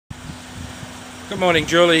Good morning,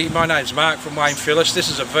 Julie. My name's Mark from Wayne Phillips.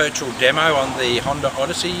 This is a virtual demo on the Honda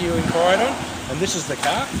Odyssey you inquired on, and this is the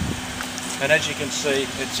car. And as you can see,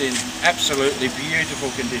 it's in absolutely beautiful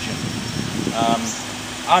condition.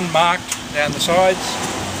 Unmarked down the sides,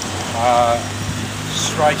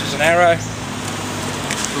 straight as an arrow.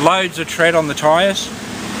 Loads of tread on the tyres,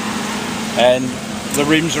 and the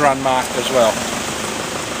rims are unmarked as well.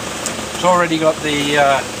 It's already got the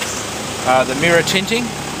mirror tinting,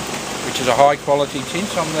 which is a high quality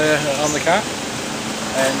tint on the car,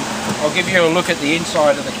 and I'll give you a look at the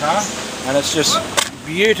inside of the car, and it's just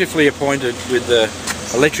beautifully appointed with the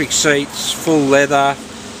electric seats, full leather,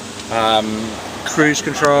 cruise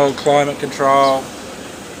control, climate control.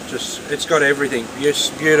 Just, it's got everything.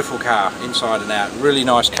 Just beautiful car inside and out. Really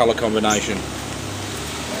nice colour combination.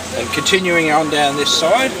 And continuing on down this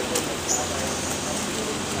side,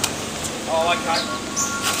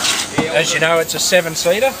 as you know, it's a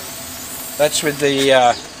 7-seater. That's with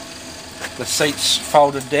the seats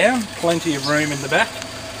folded down, plenty of room in the back,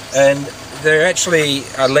 and they're actually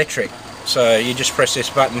electric, so you just press this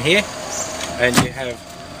button here and you have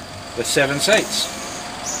the 7 seats.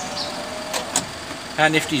 How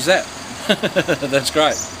nifty is that? That's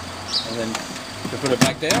great. And then to put it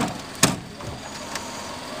back down,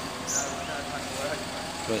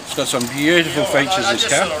 but it's got some beautiful features, this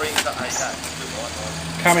car.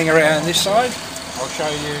 Coming around this side, I'll show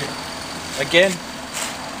you again,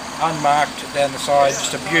 unmarked down the side,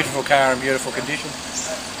 just a beautiful car in beautiful condition.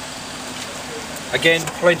 Again,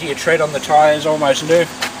 plenty of tread on the tyres, almost new.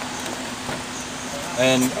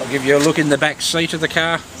 And I'll give you a look in the back seat of the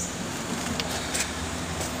car.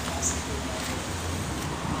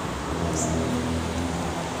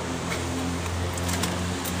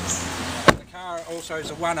 The car also is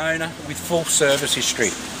a one owner with full service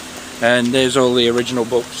history. And there's all the original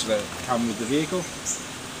books that come with the vehicle.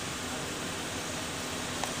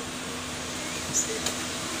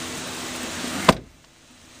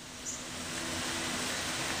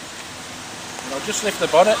 And I'll just lift the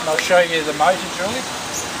bonnet and I'll show you the motor, Julie.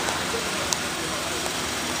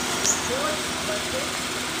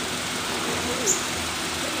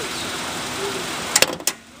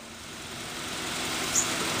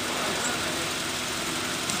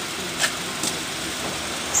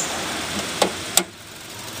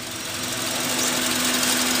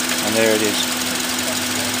 And there it is.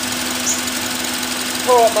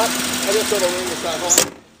 Alright, mate. I just thought I'd ring you so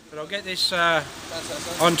high. But I'll get this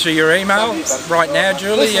onto your email right now,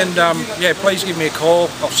 Julie, and yeah, please give me a call.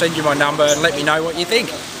 I'll send you my number and let me know what you think.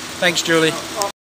 Thanks, Julie.